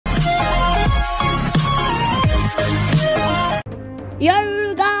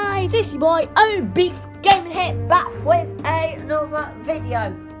Yo guys, it's your boy Beast Gaming here, back with another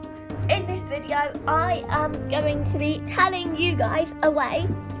video. In this video, I am going to be telling you guys a way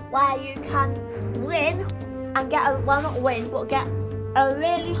where you can win and get a, well not win, but get a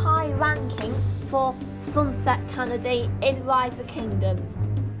really high ranking for Sunset Kennedy in Rise of Kingdoms.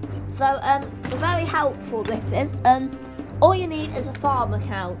 So very helpful this is. All you need is a farm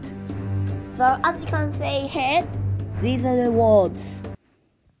account. So as you can see here, these are the rewards.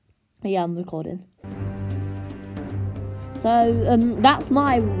 Yeah, I'm recording. So that's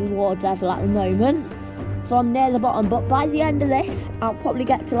my reward level at the moment. So I'm near the bottom, but by the end of this, I'll probably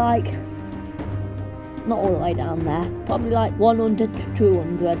get to like, not all the way down there, probably like 100 to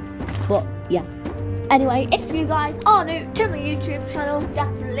 200. But yeah. Anyway, if you guys are new to my YouTube channel,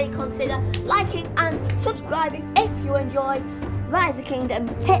 definitely consider liking and subscribing if you enjoy Rise of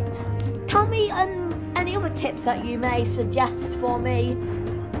Kingdoms tips. Tell me any other tips that you may suggest for me,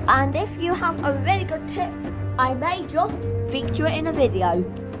 and if you have a really good tip, I may just feature it in a video.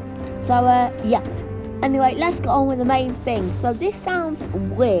 So yeah, anyway, let's get on with the main thing. So this sounds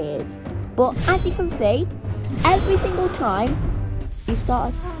weird, but as you can see, every single time you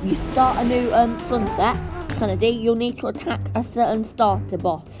start a new Sunset Kennedy, you'll need to attack a certain starter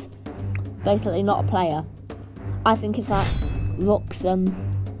boss, basically not a player. I think it's like rooks and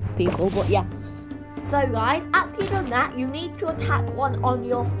people, but yeah. So guys, after you've done that, you need to attack one on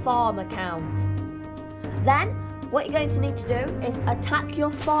your farm account. Then, what you're going to need to do is attack your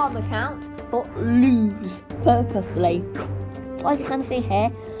farm account, but lose purposely. So as you can see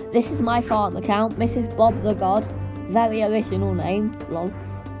here, this is my farm account, Mrs. Bob the God. Very original name, lol.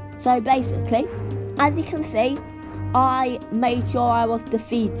 So basically, as you can see, I made sure I was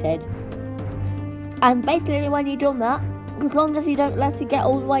defeated. And basically when you've done that, as long as you don't let it get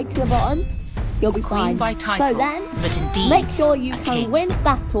all the way to the bottom, you'll be fine. Title, so then, make sure you can win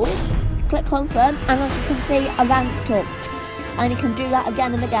battles, click confirm, and as you can see, I ranked up. And you can do that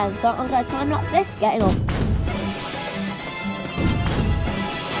again and again. So I'm going to time lapse this, getting up.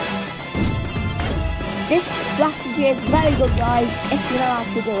 This strategy is very good guys, if you know how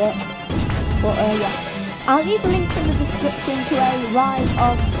to do it. But yeah, I'll leave a link in the description to a Rise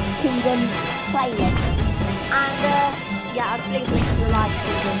of Kingdoms playlist. And yeah, I'll leave a link to the Rise of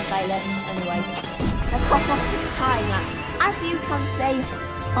Kingdoms playlist anyway. Let's hop off to the time lapse. As you can see,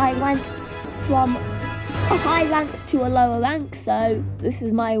 I went from a high rank to a lower rank, so this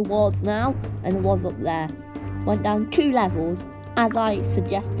is my awards now, and it was up there. Went down 2 levels, as I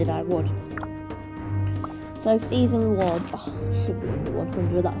suggested I would. So season rewards, should be under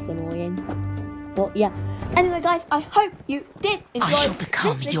 100, that's annoying. But yeah, anyway guys, I hope you did enjoy this video. I shall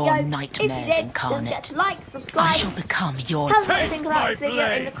become your nightmares incarnate. Don't forget to like, subscribe. I shall become your... Tell me what you think about this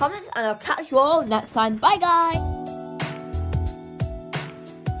video in the comments, and I'll catch you all next time. Bye guys!